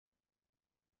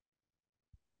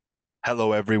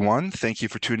Hello, everyone. Thank you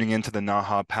for tuning into the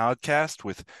NAHA podcast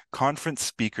with conference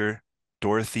speaker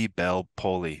Dorothy Bell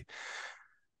Poley.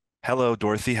 Hello,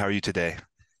 Dorothy. How are you today?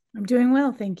 I'm doing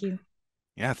well, thank you.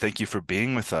 Yeah, thank you for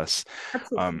being with us.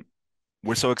 Absolutely. Um,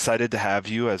 we're so excited to have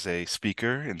you as a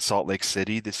speaker in Salt Lake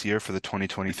City this year for the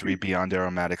 2023 Beyond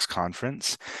Aromatics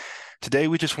Conference. Today,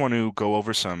 we just want to go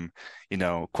over some,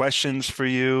 questions for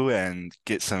you and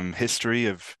get some history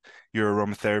of your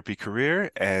aromatherapy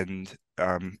career and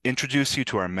introduce you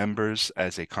to our members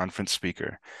as a conference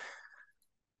speaker.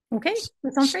 Okay,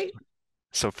 that sounds great.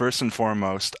 So first and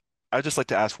foremost, I'd just like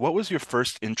to ask, what was your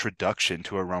first introduction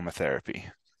to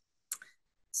aromatherapy?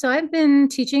 So I've been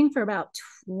teaching for about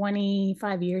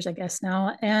 25 years, I guess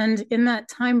now, and in that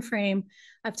time frame,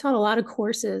 I've taught a lot of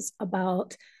courses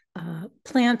about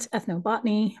plant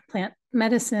ethnobotany, plant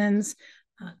medicines,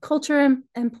 culture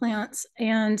and plants,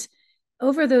 and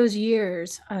over those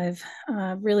years, I've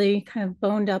really kind of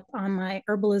boned up on my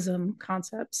herbalism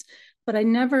concepts, but I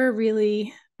never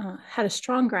really had a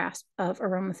strong grasp of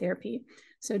aromatherapy.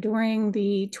 So during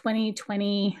the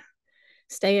 2020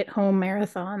 stay at home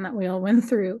marathon that we all went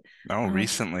through, Oh, um,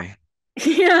 recently.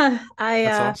 yeah,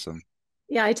 That's awesome.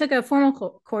 I took a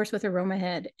formal course with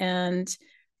Aromahead, and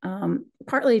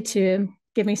partly to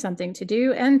give me something to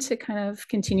do and to kind of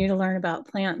continue to learn about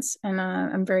plants. And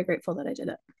I'm very grateful that I did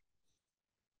it.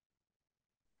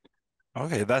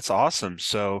 Okay, that's awesome.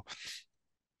 So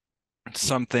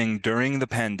something during the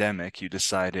pandemic, you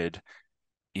decided,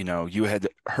 you had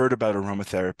heard about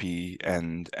aromatherapy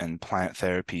and plant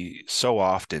therapy so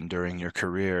often during your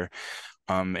career,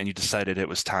 and you decided it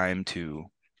was time to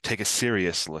take a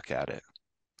serious look at it.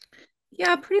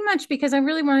 Yeah, pretty much because I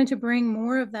really wanted to bring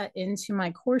more of that into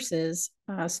my courses.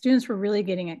 Students were really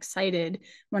getting excited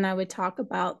when I would talk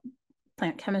about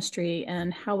plant chemistry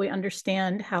and how we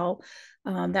understand how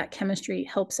that chemistry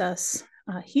helps us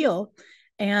heal.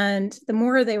 And the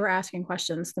more they were asking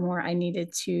questions, the more I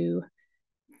needed to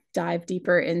dive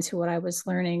deeper into what I was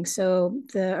learning. So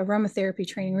the aromatherapy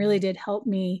training really did help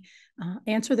me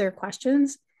answer their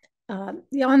questions.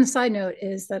 The on the side note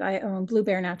is that I own Blue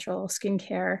Bear Natural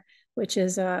Skincare, which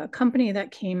is a company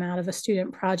that came out of a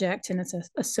student project, and it's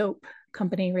a soap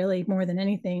company, really more than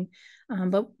anything.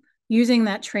 But using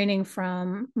that training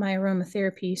from my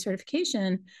aromatherapy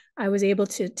certification, I was able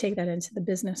to take that into the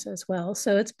business as well.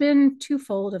 So it's been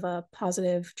twofold of a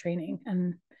positive training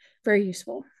and very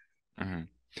useful. Mhm.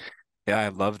 Yeah, I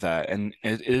love that. And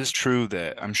it is true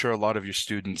that I'm sure a lot of your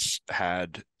students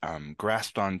had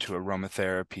grasped onto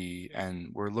aromatherapy and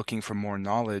were looking for more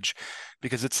knowledge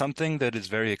because it's something that is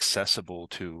very accessible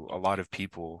to a lot of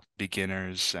people,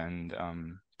 beginners and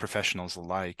professionals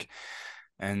alike.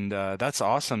 And that's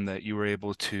awesome that you were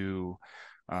able to,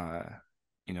 uh,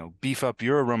 beef up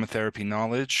your aromatherapy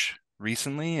knowledge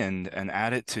recently and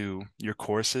add it to your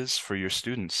courses for your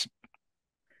students.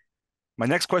 My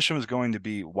next question was going to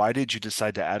be, why did you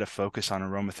decide to add a focus on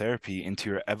aromatherapy into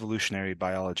your evolutionary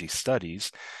biology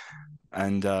studies?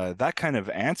 And that kind of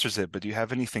answers it, but do you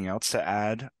have anything else to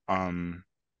add on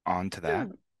to that?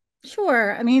 Yeah,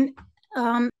 sure. I mean,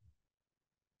 um,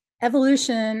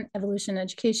 evolution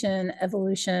education,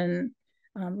 evolution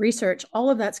research, all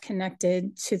of that's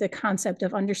connected to the concept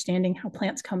of understanding how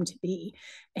plants come to be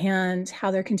and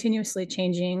how they're continuously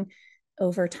changing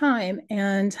over time.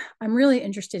 And I'm really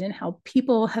interested in how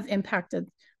people have impacted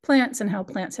plants and how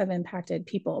plants have impacted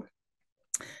people.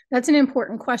 That's an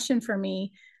important question for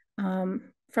me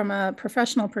from a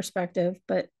professional perspective,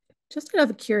 but just out of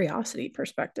a curiosity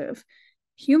perspective.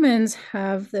 Humans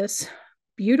have this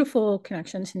beautiful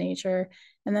connection to nature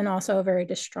and then also a very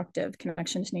destructive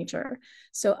connection to nature.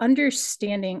 So,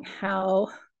 understanding how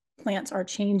plants are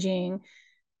changing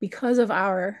because of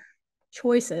our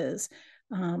choices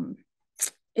um,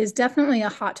 is definitely a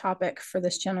hot topic for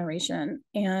this generation.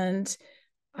 And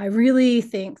I really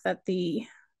think that the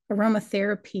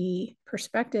aromatherapy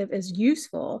perspective is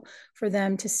useful for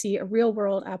them to see a real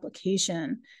world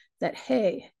application that,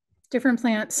 hey, different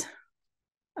plants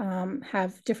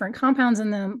have different compounds in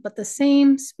them, but the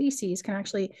same species can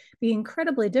actually be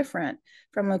incredibly different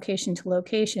from location to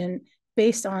location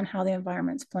based on how the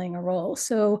environment's playing a role.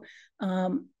 So,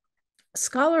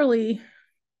 scholarly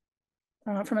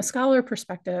from a scholar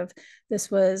perspective, this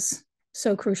was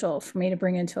so crucial for me to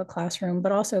bring into a classroom,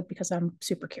 but also because I'm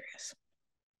super curious.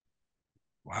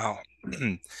 Wow,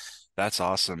 that's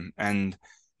awesome. And,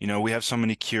 we have so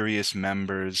many curious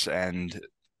members and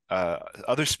uh,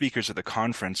 other speakers at the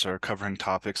conference are covering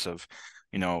topics of,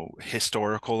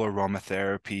 historical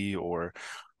aromatherapy or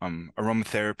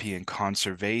aromatherapy and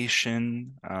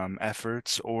conservation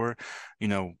efforts, or,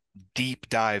 deep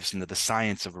dives into the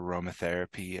science of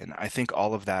aromatherapy. And I think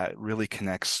all of that really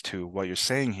connects to what you're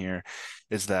saying here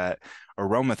is that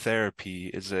aromatherapy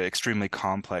is an extremely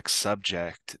complex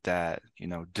subject that,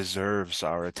 deserves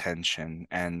our attention.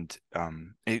 And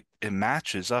it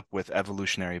matches up with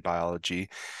evolutionary biology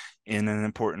in an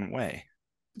important way.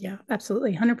 Yeah,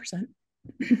 absolutely, 100%.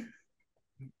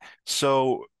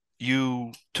 So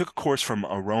you took a course from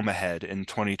Aromahead in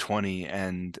 2020,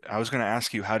 and I was going to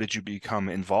ask you, how did you become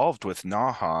involved with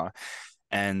NAHA?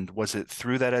 And was it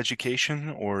through that education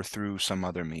or through some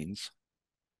other means?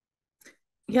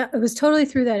 Yeah, it was totally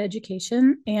through that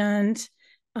education. And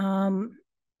um,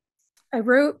 I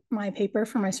wrote my paper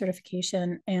for my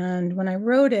certification. And when I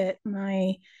wrote it,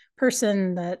 my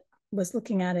person that was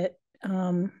looking at it,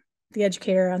 the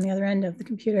educator on the other end of the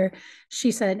computer,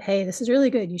 she said, "Hey, this is really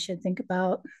good. You should think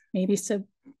about maybe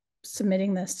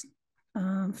submitting this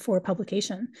for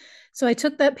publication." So I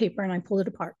took that paper and I pulled it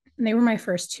apart. And they were my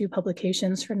first two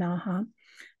publications for NAHA.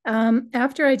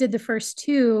 After I did the first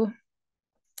two,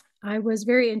 I was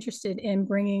very interested in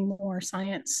bringing more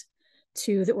science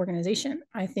to the organization.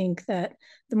 I think that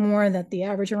the more that the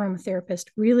average aromatherapist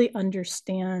really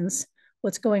understands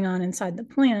what's going on inside the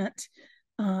plant,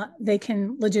 they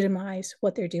can legitimize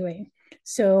what they're doing.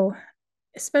 So,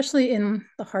 especially in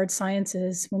the hard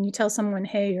sciences, when you tell someone,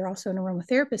 "Hey, you're also an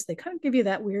aromatherapist," they kind of give you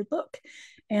that weird look.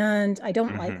 And I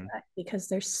don't like Hmm. that because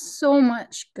there's so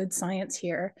much good science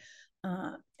here.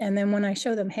 And then when I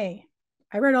show them, "Hey,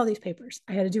 I read all these papers,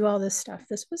 I had to do all this stuff.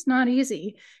 This was not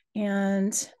easy."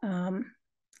 And,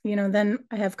 then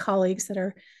I have colleagues that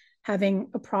are having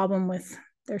a problem with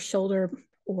their shoulder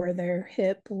or their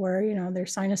hip, or, their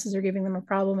sinuses are giving them a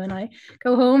problem. And I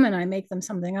go home and I make them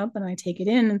something up and I take it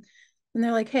in. And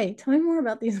they're like, "Hey, tell me more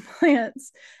about these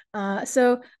plants."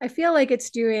 So I feel like it's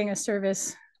doing a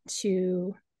service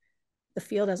to the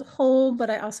field as a whole, but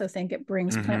I also think it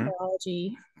brings plant Hmm.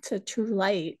 biology to true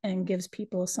light and gives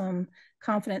people some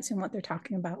confidence in what they're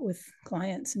talking about with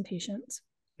clients and patients.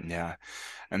 Yeah,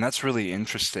 and that's really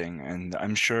interesting. And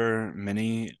I'm sure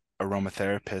many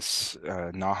aromatherapists,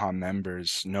 NAHA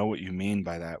members know what you mean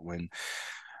by that when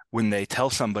they tell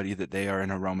somebody that they are an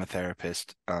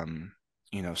aromatherapist.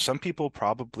 Some people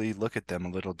probably look at them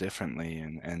a little differently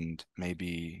and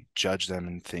maybe judge them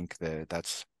and think that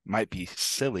that's might be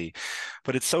silly.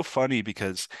 But it's so funny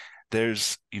because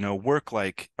there's, work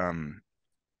like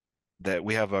that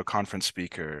we have a conference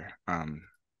speaker,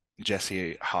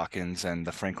 Jesse Hawkins and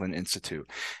the Franklin Institute,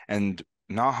 and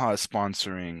NAHA is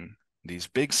sponsoring these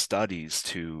big studies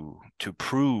to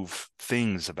prove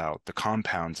things about the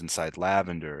compounds inside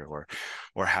lavender,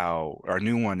 or how our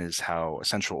new one is how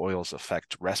essential oils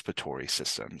affect respiratory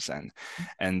systems,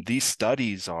 and these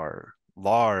studies are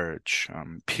large,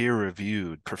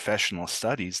 peer-reviewed professional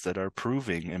studies that are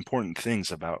proving important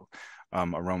things about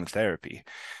aromatherapy.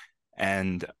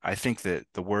 And I think that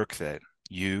the work that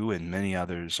you and many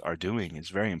others are doing is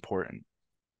very important.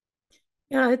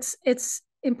 Yeah, it's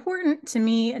important to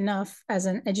me enough as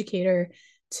an educator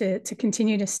to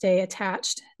continue to stay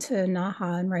attached to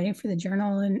NAHA and writing for the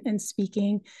journal and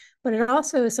speaking. But it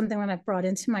also is something that I've brought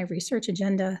into my research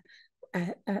agenda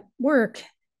at work,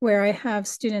 where I have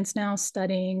students now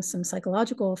studying some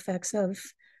psychological effects of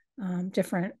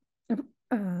different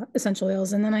essential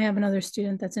oils. And then I have another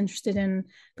student that's interested in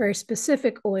very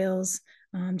specific oils,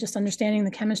 just understanding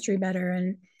the chemistry better.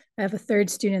 And I have a third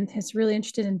student who's really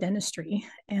interested in dentistry.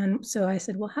 And so I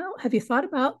said, "Well, how have you thought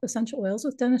about essential oils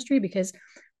with dentistry? Because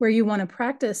where you want to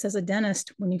practice as a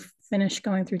dentist when you finish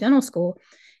going through dental school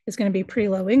is going to be pretty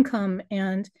low income.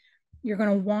 And you're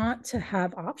going to want to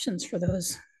have options for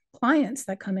those clients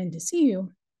that come in to see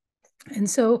you." And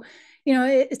so,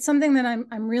 it's something that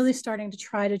I'm really starting to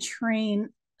try to train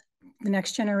the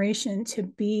next generation to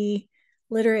be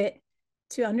literate,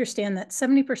 to understand that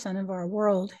 70% of our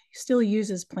world still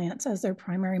uses plants as their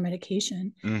primary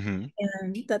medication, Hmm.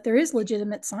 and that there is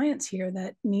legitimate science here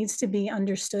that needs to be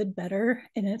understood better.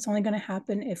 And it's only going to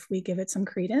happen if we give it some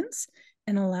credence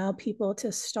and allow people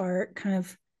to start kind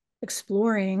of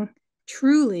exploring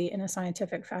truly in a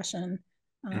scientific fashion,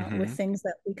 with Hmm. things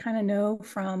that we kind of know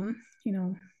from,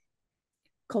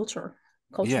 culture,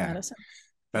 culture Yeah, medicine.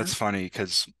 Yeah. that's funny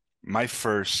because my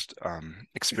first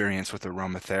experience with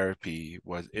aromatherapy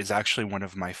is actually one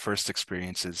of my first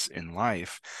experiences in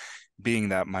life, being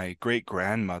that my great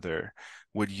grandmother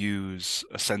would use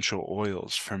essential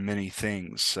oils for many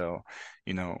things. So,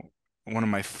 you know, one of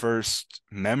my first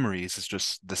memories is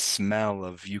just the smell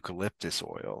of eucalyptus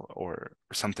oil or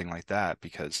something like that,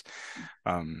 because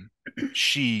um,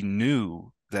 she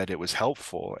knew that it was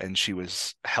helpful and she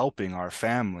was helping our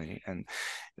family. And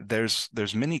there's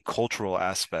many cultural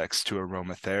aspects to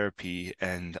aromatherapy,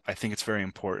 and I think it's very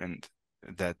important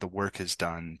that the work is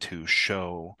done to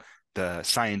show the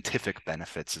scientific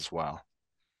benefits as well.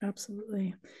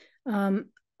 Absolutely. Um,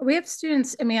 we have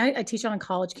students, I mean, I teach on a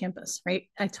college campus, right?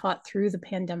 I taught through the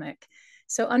pandemic.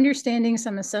 So understanding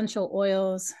some essential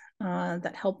oils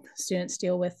that help students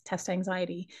deal with test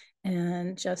anxiety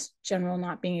and just general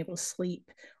not being able to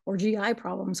sleep or GI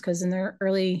problems, because in their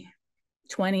early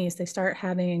 20s, they start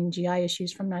having GI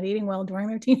issues from not eating well during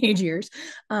their teenage years.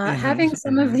 Hmm. Having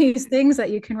some of Hmm. these things that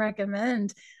you can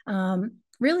recommend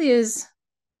really is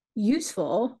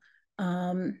useful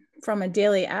from a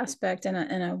daily aspect and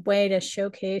a way to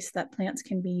showcase that plants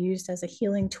can be used as a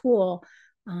healing tool.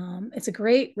 It's a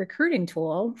great recruiting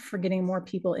tool for getting more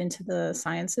people into the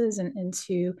sciences and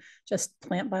into just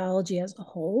plant biology as a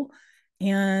whole,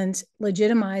 and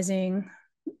legitimizing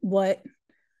what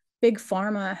big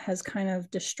pharma has kind of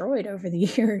destroyed over the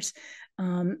years.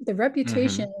 The Hmm.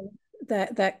 reputation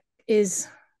that is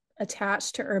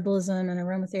attached to herbalism and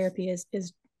aromatherapy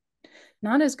is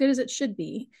not as good as it should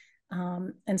be.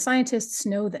 And scientists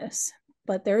know this,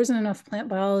 but there isn't enough plant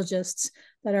biologists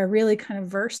that are really kind of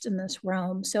versed in this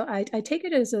realm. So I take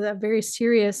it as a very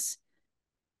serious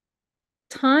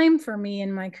time for me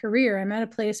in my career. I'm at a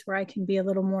place where I can be a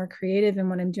little more creative in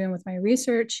what I'm doing with my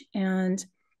research, and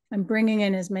I'm bringing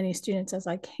in as many students as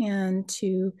I can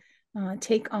to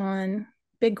take on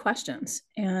big questions.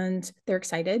 And they're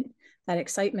excited. That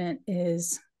excitement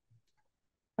is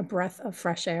a breath of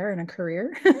fresh air in a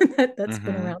career that's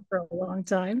been Hmm. around for a long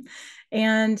time.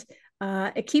 And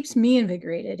it keeps me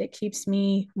invigorated. It keeps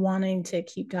me wanting to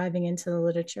keep diving into the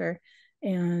literature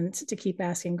and to keep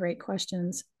asking great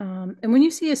questions. And when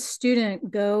you see a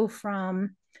student go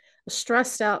from a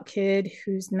stressed out kid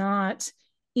who's not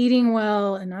eating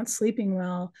well and not sleeping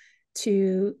well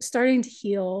to starting to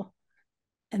heal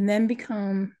and then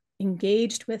become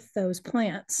engaged with those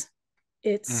plants,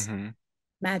 it's Hmm.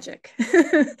 magic.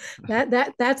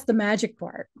 That's the magic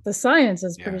part. The science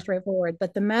is pretty Yeah. straightforward,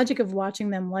 but the magic of watching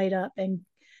them light up and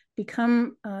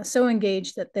become so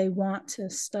engaged that they want to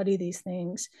study these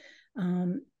things,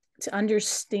 um, to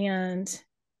understand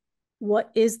what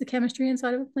is the chemistry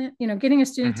inside of a plant. You know, getting a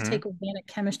student to Hmm. take organic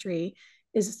chemistry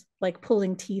is like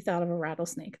pulling teeth out of a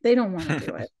rattlesnake. They don't want to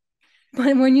do it.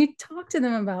 But when you talk to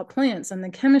them about plants and the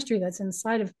chemistry that's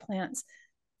inside of plants,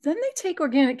 then they take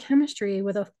organic chemistry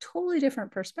with a totally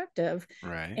different perspective,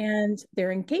 Right. and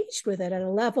they're engaged with it at a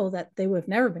level that they would have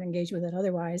never been engaged with it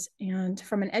otherwise. And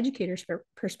from an educator's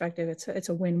perspective, it's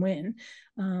a win-win.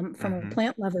 From a Hmm.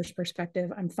 plant lover's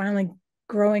perspective, I'm finally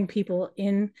growing people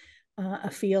in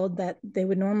a field that they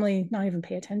would normally not even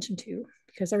pay attention to,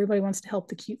 because everybody wants to help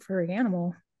the cute furry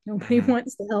animal. Nobody Hmm.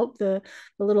 wants to help the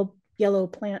little yellow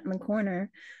plant in the corner.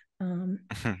 Um,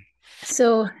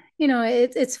 so,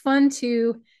 it's fun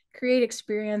to create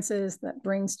experiences that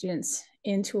bring students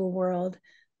into a world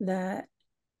that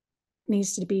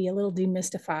needs to be a little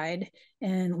demystified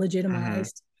and Hmm.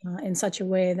 legitimized in such a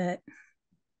way that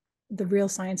the real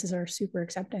sciences are super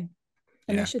accepting,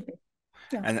 and they Yeah. should be.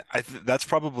 Yeah. And that's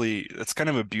kind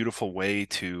of a beautiful way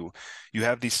to, you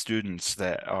have these students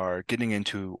that are getting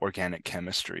into organic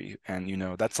chemistry, and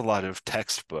that's a lot of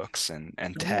textbooks and Oh,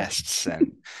 yeah. tests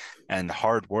and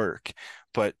hard work.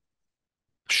 But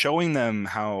showing them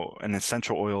how an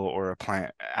essential oil or a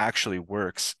plant actually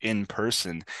works in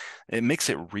person, it makes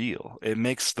it real. It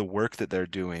makes the work that they're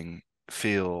doing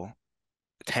feel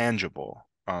tangible.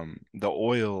 The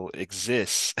oil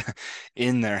exists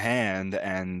in their hand,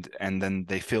 and then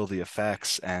they feel the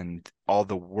effects, and all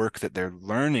the work that they're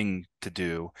learning to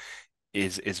do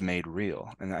is made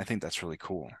real. And I think that's really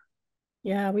cool.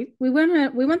 Yeah, we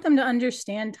want them to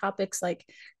understand topics like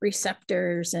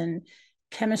receptors and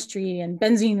chemistry and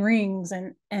benzene rings,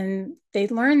 and they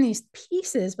learn these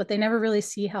pieces, but they never really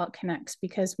see how it connects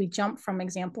because we jump from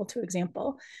example to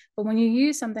example. But when you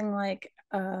use something like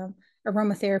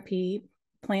aromatherapy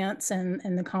plants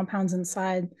and the compounds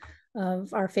inside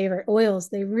of our favorite oils,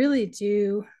 they really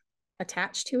do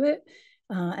attach to it,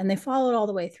 and they follow it all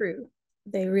the way through.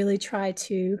 They really try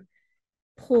to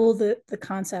pull the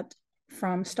concept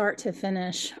from start to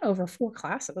finish over 4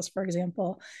 classes, for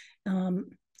example.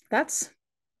 um, that's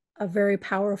a very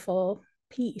powerful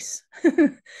piece.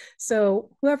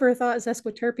 So whoever thought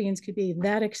sesquiterpenes could be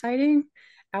that exciting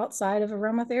outside of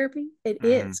aromatherapy, it Hmm.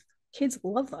 is. Kids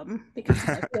love them because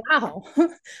they're like, wow,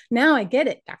 now I get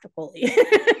it, Dr. Foley.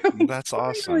 That's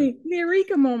awesome. Finally, the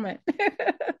eureka moment.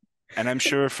 And I'm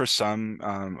sure for some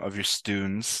of your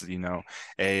students,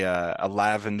 a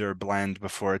lavender blend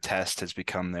before a test has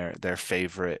become their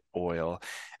favorite oil.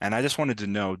 And I just wanted to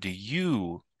know, do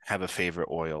you have a favorite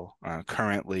oil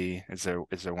currently? Is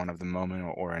there one of the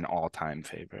moment or an all-time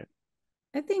favorite?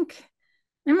 I think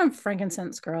I'm a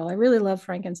frankincense girl. I really love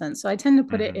frankincense. So I tend to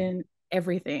put it Hmm. in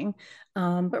everything.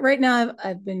 But right now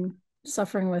I've been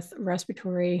suffering with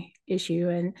respiratory issue.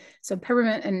 And so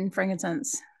peppermint and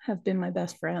frankincense have been my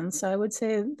best friends. So I would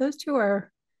say those two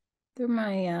they're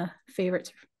my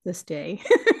favorites this day.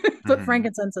 But Hmm.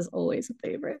 frankincense is always a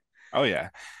favorite. Oh yeah.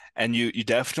 And you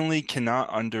definitely cannot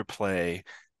underplay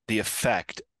the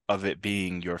effect of it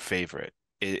being your favorite.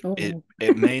 It it Oh,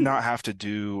 it may not have to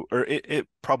do, or it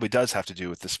probably does have to do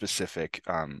with the specific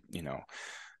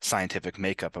scientific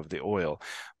makeup of the oil,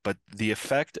 but the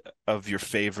effect of your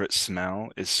favorite smell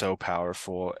is so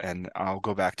powerful. And I'll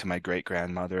go back to my great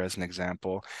grandmother as an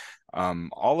example.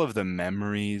 All of the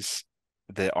memories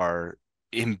that are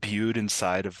imbued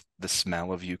inside of the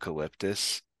smell of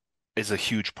eucalyptus is a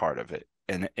huge part of it.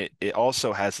 And it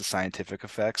also has the scientific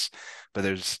effects, but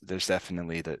there's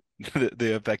definitely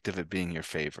the effect of it being your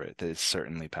favorite that is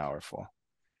certainly powerful.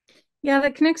 yeah,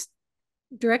 that connects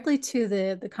directly to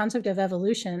the concept of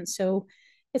evolution. So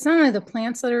it's not only the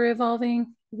plants that are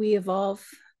evolving, we evolve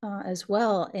as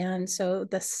well. And so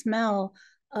the smell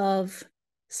of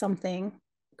something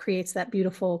creates that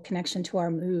beautiful connection to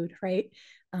our mood, right?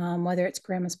 Whether it's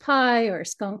grandma's pie or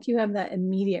skunk, you have that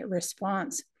immediate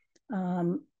response.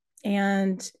 Um,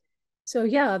 and so,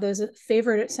 yeah, those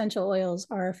favorite essential oils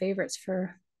are our favorites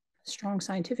for strong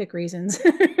scientific reasons.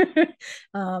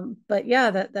 But yeah,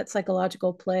 that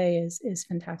psychological play is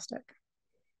fantastic.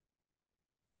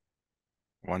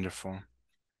 Wonderful.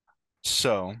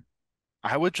 So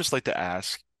I would just like to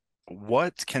ask,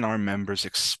 what can our members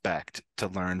expect to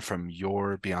learn from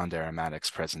your Beyond Aromatics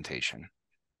presentation?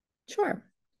 Sure.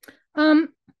 Um,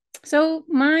 so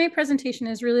my presentation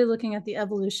is really looking at the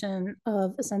evolution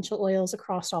of essential oils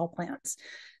across all plants.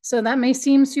 So that may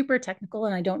seem super technical,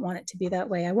 and I don't want it to be that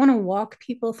way. I want to walk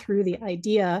people through the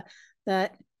idea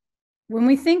that when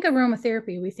we think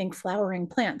aromatherapy, we think flowering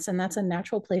plants, and that's a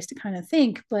natural place to kind of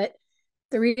think. But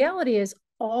the reality is,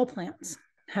 all plants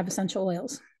have essential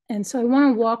oils. And so I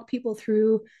want to walk people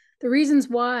through the reasons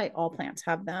why all plants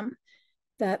have them,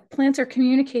 that plants are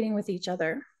communicating with each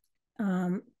other.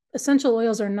 Um, Essential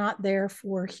oils are not there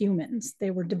for humans, they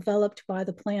were developed by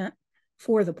the plant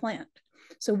for the plant.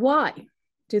 So, why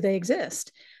do they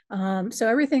exist? So,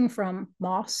 everything from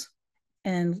moss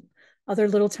and other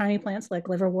little tiny plants like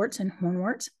liverworts and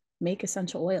hornworts make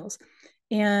essential oils.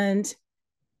 And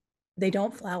they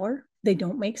don't flower, they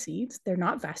don't make seeds, they're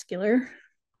not vascular,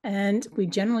 and we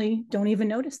generally don't even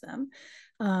notice them.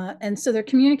 And so they're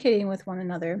communicating with one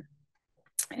another,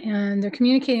 and they're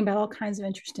communicating about all kinds of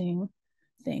interesting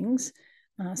things.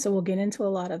 So we'll get into a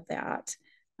lot of that.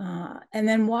 And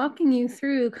then walking you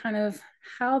through kind of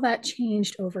how that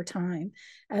changed over time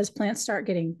as plants start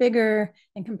getting bigger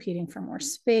and competing for more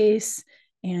space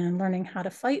and learning how to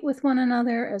fight with one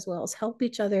another as well as help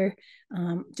each other.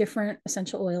 Different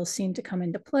essential oils seem to come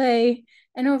into play.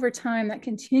 And over time, that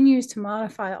continues to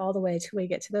modify all the way till we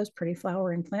get to those pretty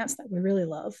flowering plants that we really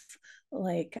love,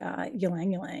 like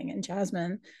ylang ylang and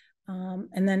jasmine,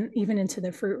 and then even into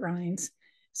the fruit rinds.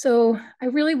 So I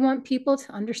really want people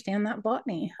to understand that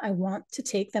botany. I want to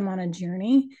take them on a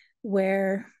journey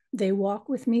where they walk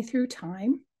with me through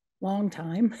time, long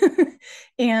time,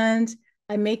 and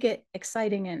I make it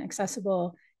exciting and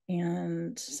accessible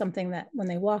and something that when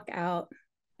they walk out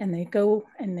and they go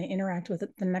and they interact with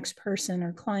the next person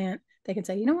or client, they can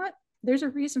say, you know what? There's a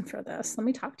reason for this. Let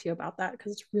me talk to you about that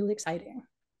because it's really exciting.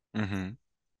 Hmm.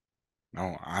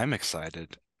 Oh, I'm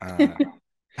excited.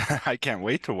 I can't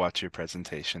wait to watch your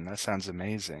presentation. That sounds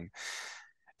amazing.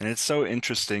 And it's so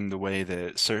interesting the way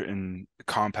that certain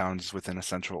compounds within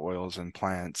essential oils and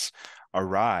plants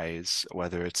arise,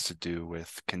 whether it's to do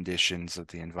with conditions of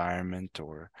the environment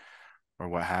or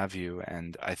what have you.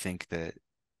 And I think that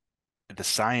the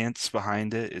science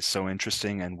behind it is so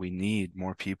interesting, and we need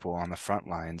more people on the front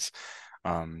lines,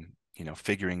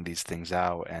 figuring these things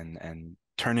out and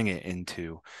turning it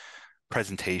into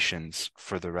presentations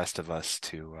for the rest of us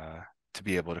to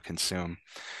be able to consume.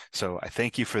 So I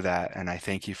thank you for that, and I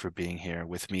thank you for being here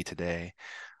with me today.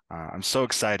 I'm so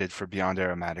excited for Beyond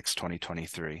Aromatics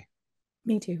 2023.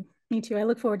 Me too. Me too. I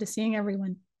look forward to seeing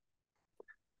everyone.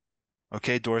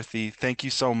 Okay, Dorothy, thank you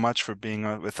so much for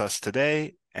being with us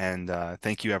today. And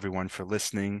thank you, everyone, for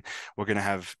listening. We're going to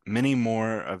have many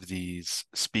more of these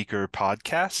speaker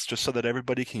podcasts just so that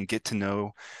everybody can get to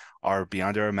know our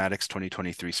Beyond Aromatics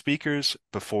 2023 speakers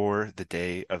before the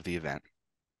day of the event.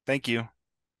 Thank you.